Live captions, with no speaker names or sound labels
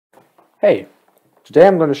Hey, today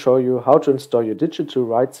I'm going to show you how to install your digital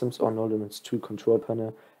Ridesims or No Limits 2 control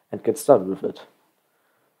panel and get started with it.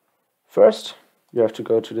 First, you have to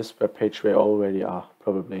go to this web page where you already are,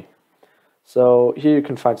 probably. So here you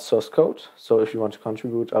can find source code. So if you want to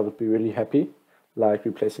contribute, I would be really happy, like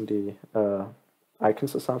replacing the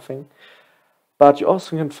icons or something. But you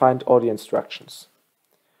also can find all the instructions.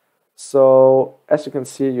 So as you can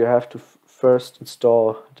see, you have to first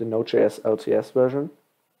install the Node.js LTS version,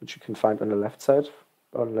 which you can find on the left side,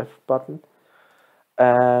 on the left button.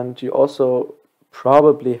 And you also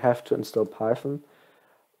probably have to install Python,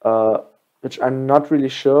 which I'm not really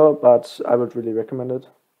sure, but I would really recommend it.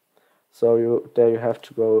 So there you have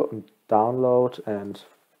to go and download and,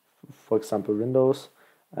 for example, Windows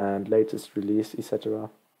and latest release, etc.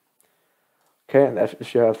 Okay, and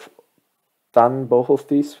if you have done both of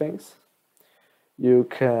these things, you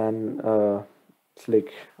can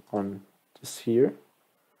click on this here.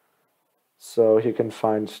 So you can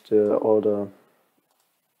find all the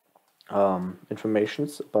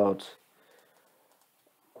informations about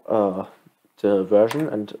the version,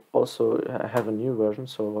 and also I have a new version,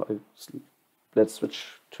 so let's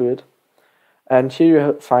switch to it. And here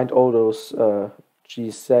you find all those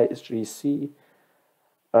GC,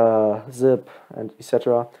 zip, and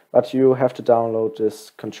etc. But you have to download this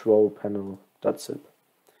control panel.zip.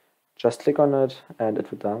 Just click on it and it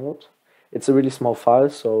will download. It's a really small file,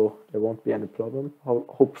 so there won't be any problem,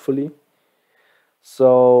 hopefully.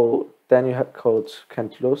 So then you can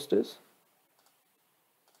close this.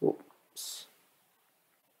 Oops.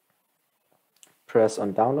 Press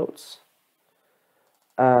on downloads.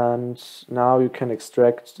 And now you can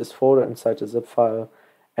extract this folder inside the zip file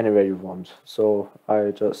anywhere you want. So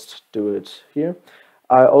I just do it here.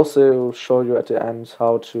 I also show you at the end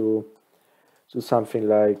how to do something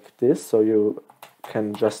like this. So you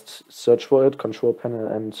can just search for it, control panel,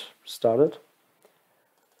 and start it.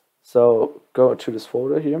 So go to this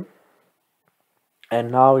folder here.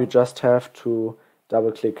 And now you just have to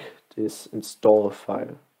double click this install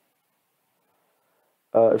file.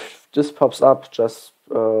 If this pops up, just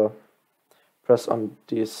press on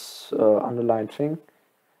this underlined thing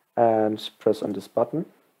and press on this button.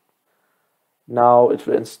 Now it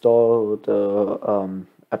will install the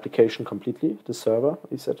application completely, the server,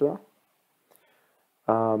 etc.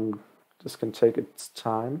 This can take its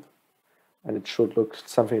time, and it should look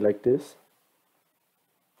something like this.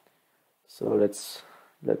 So let's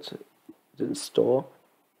let it install.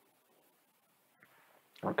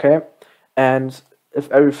 Okay, and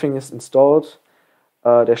if everything is installed,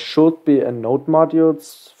 there should be a node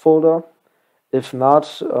modules folder. If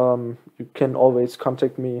not, you can always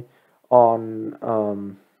contact me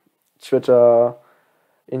on Twitter,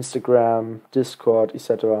 Instagram, Discord,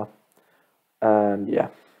 etc. And yeah,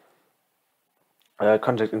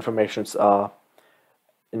 contact informations are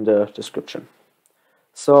in the description.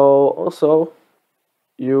 So also,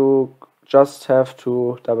 you just have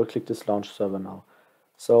to double click this launch server now.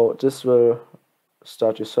 So this will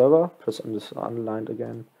start your server. Press on this underlined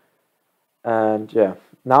again, and yeah,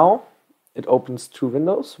 now it opens two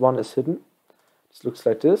windows. One is hidden. This looks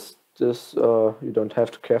like this. You don't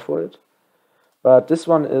have to care for it, but this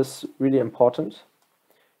one is really important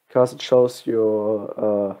because it shows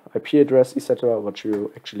your IP address, etc., what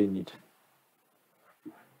you actually need.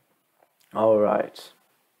 All right.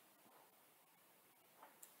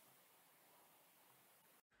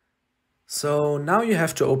 So now you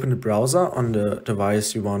have to open the browser on the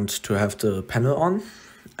device you want to have the panel on,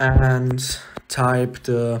 and type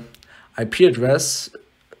the IP address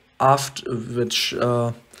after which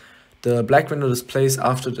the black window displays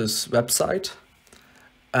after this website.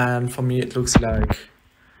 And for me it looks like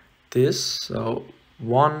this, so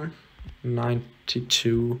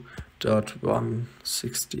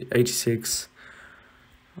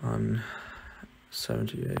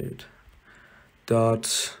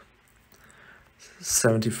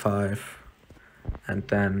and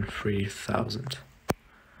then 3000.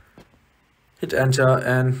 Hit enter,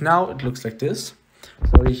 and now it looks like this.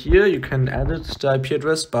 So here you can edit the IP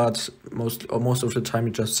address, but most of the time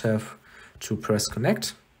you just have to press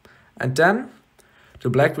connect, and then the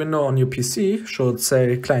black window on your PC should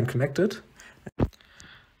say client connected,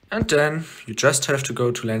 and then you just have to go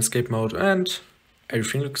to landscape mode and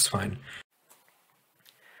everything looks fine.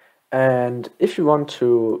 And if you want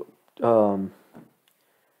to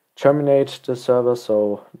terminate the server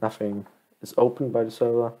so nothing is opened by the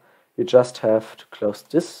server, you just have to close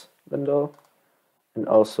this window and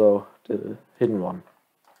also the hidden one,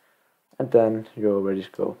 and then you're ready to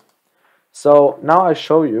go. So now I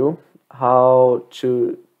show you how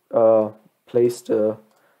to place the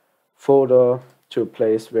folder to a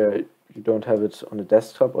place where you don't have it on a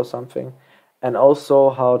desktop or something, and also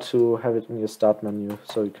how to have it in your start menu,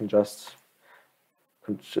 so you can just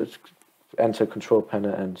enter control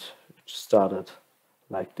panel and start it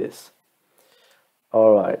like this.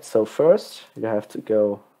 Alright, so first you have to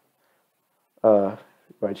go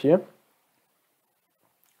right here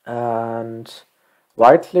and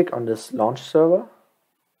right click on this launch server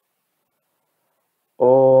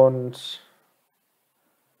und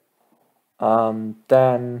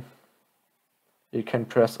then you can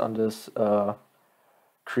press on this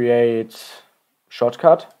create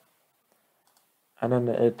shortcut, and then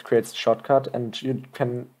it creates a shortcut, and you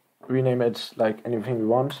can rename it like anything you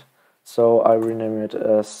want. So I rename it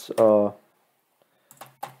as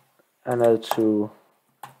NL2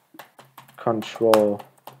 control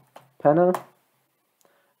panel.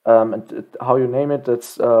 And how you name it,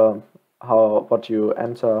 that's what you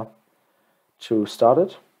enter to start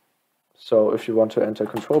it. So if you want to enter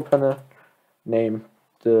control panel, name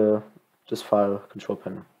this file control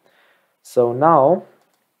panel. So now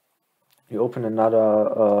you open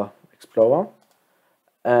another Explorer,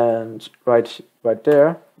 and right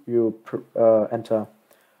there you enter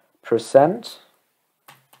 %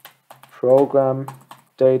 program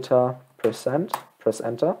data %, press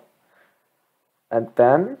enter, and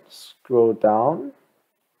then scroll down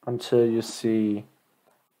until you see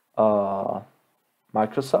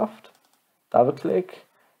Microsoft, double click,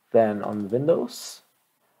 then on Windows,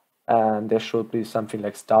 and there should be something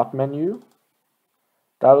like start menu,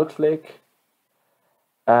 double click,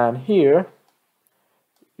 and here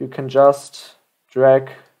you can just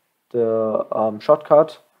drag the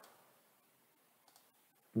shortcut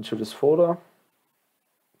into this folder,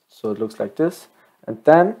 so it looks like this. And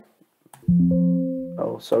then,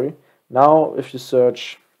 oh sorry, now if you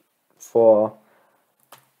search for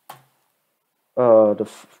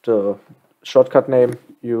the shortcut name,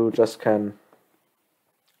 you just can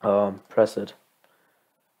press it,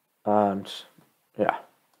 and yeah,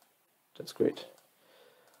 that's great.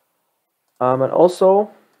 And also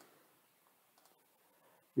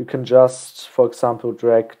you can just, for example,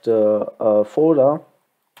 drag the folder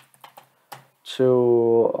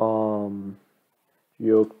to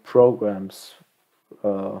your programs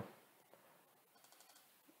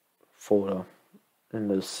folder in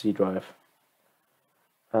the C drive.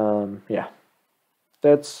 Yeah,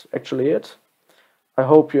 that's actually it. I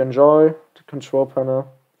hope you enjoy the control panel.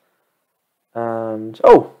 And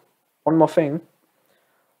oh, one more thing.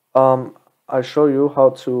 I'll show you how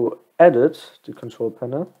to edit the control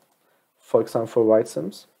panel, for example for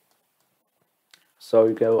Ridesims. So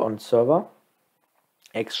you go on server,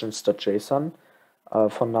 actions.json.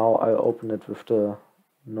 For now I'll open it with the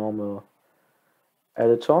normal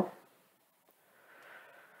editor.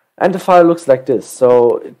 And the file looks like this.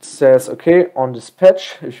 So it says, okay, on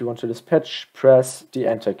dispatch, if you want to dispatch, press the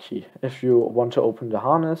enter key. If you want to open the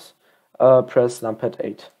harness, press numpad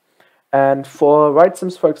 8. And for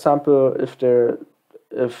Ridesims, for example, if the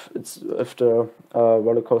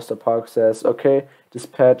roller coaster park says, okay,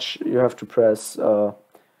 dispatch, you have to press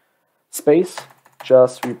space,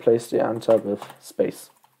 just replace the enter with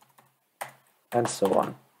space, and so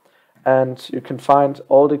on. And you can find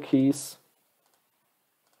all the keys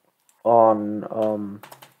on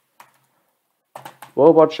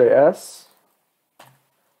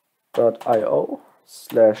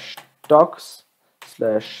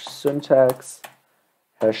robotjs.io/docs/syntax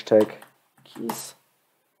 #keys,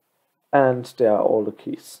 and there are all the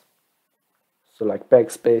keys. So like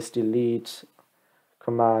backspace, delete,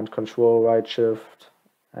 command, control, right shift,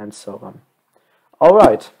 and so on.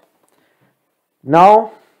 Alright,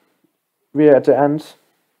 now we're at the end.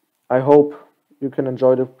 I hope you can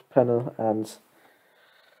enjoy the panel, and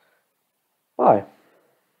bye.